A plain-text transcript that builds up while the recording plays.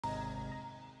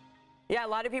Yeah, a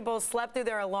lot of people slept through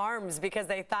their alarms because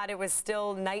they thought it was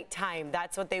still nighttime.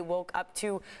 That's what they woke up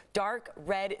to. Dark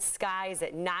red skies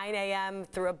at 9 a.m.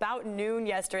 through about noon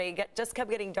yesterday. It just kept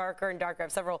getting darker and darker. I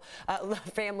have several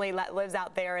family that lives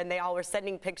out there, and they all were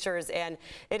sending pictures, and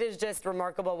it is just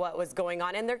remarkable what was going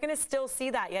on. And they're going to still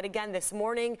see that yet again this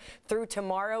morning through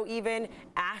tomorrow even.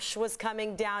 Ash was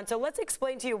coming down. So let's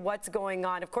explain to you what's going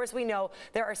on. Of course, we know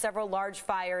there are several large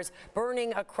fires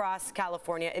burning across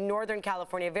California, in Northern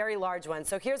California, very large ones.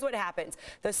 So here's what happens.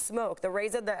 The smoke, the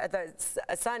rays of the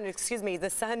sun, the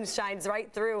sun shines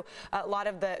right through a lot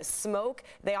of the smoke.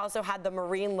 They also had the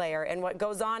marine layer. And what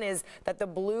goes on is that the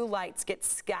blue lights get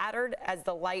scattered as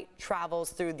the light travels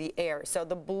through the air. So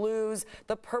the blues,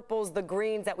 the purples, the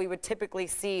greens that we would typically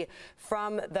see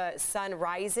from the sun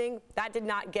rising, that did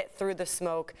not get through the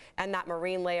smoke and that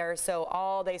marine layer. So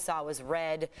all they saw was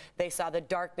red. They saw the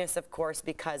darkness, of course,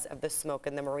 because of the smoke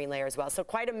and the marine layer as well. So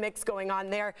quite a mix going on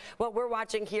there. What we're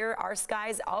watching here, our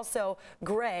skies also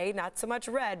gray, not so much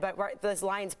red, but right, this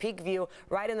Lions Peak view,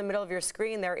 right in the middle of your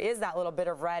screen, there is that little bit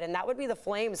of red, and that would be the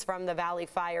flames from the Valley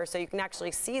Fire. So you can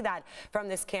actually see that from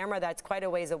this camera that's quite a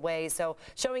ways away. So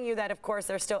showing you that, of course,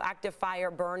 there's still active fire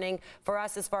burning. For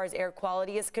us, as far as air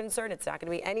quality is concerned, it's not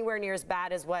going to be anywhere near as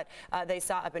bad as what they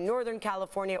saw up in Northern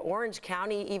California, Orange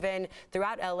County, even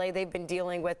throughout LA. They've been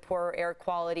dealing with poor air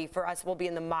quality. For us, we'll be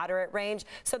in the moderate range.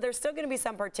 So there's still going to be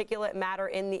some particulate matter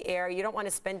in the air. You don't want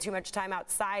to spend too much time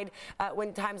outside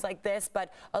when times like this,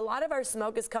 but a lot of our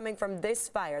smoke is coming from this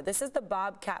fire. This is the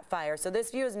Bobcat fire. So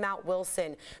this view is Mount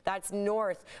Wilson. That's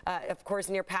north, of course,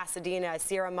 near Pasadena,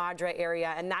 Sierra Madre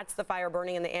area, and that's the fire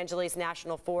burning in the Angeles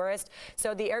National Forest.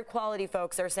 So the air quality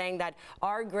folks are saying that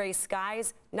our gray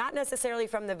skies, not necessarily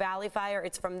from the Valley Fire,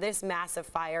 it's from this massive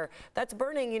fire that's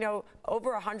burning, you know,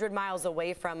 over 100 miles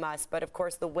away from us. But of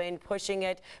course, the wind pushing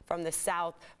it from the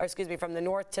south, or excuse me, from the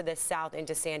north to the south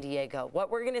into San Diego. What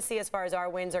we're going to see as far as our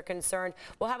winds are concerned,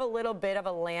 we'll have a little bit of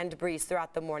a land breeze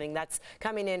throughout the morning. That's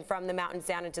coming in from the mountains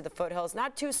down into the foothills.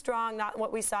 Not too strong, not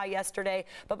what we saw yesterday,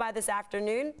 but by this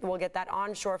afternoon, we'll get that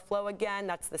onshore flow again.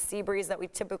 That's the sea breeze that we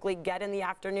typically get in the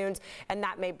afternoons, and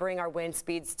that may bring our wind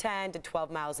speeds 10 to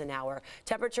 12 miles an hour.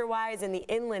 Temperature-wise, in the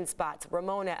inland spots,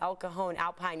 Ramona, El Cajon,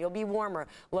 Alpine, you'll be warmer,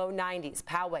 low 90s,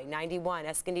 Poway 91,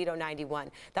 Escondido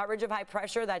 91. That ridge of high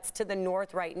pressure that's to the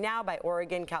north right now by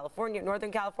Oregon, California,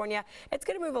 Northern California, it's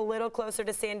going to move a little closer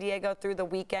to San Diego through the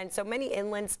weekend. So many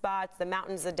inland spots, the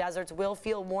mountains, the deserts will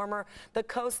feel warmer. The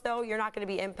coast, though, you're not going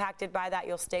to be impacted by that.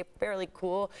 You'll stay fairly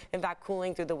cool, in fact,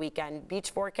 cooling through the weekend.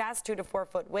 Beach forecast, 2 to 4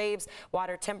 foot waves.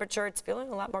 Water temperature, it's feeling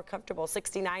a lot more comfortable,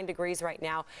 69 degrees right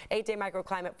now. 8-day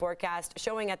microclimate forecast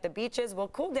showing at the beaches will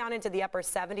cool down into the upper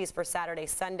 70s for Saturday,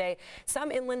 Sunday.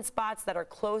 Some inland spots that are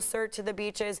closer to the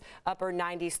beaches, upper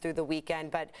 90s through the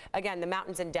weekend. But again, the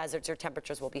mountains and deserts, your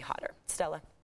temperatures will be hotter. Stella.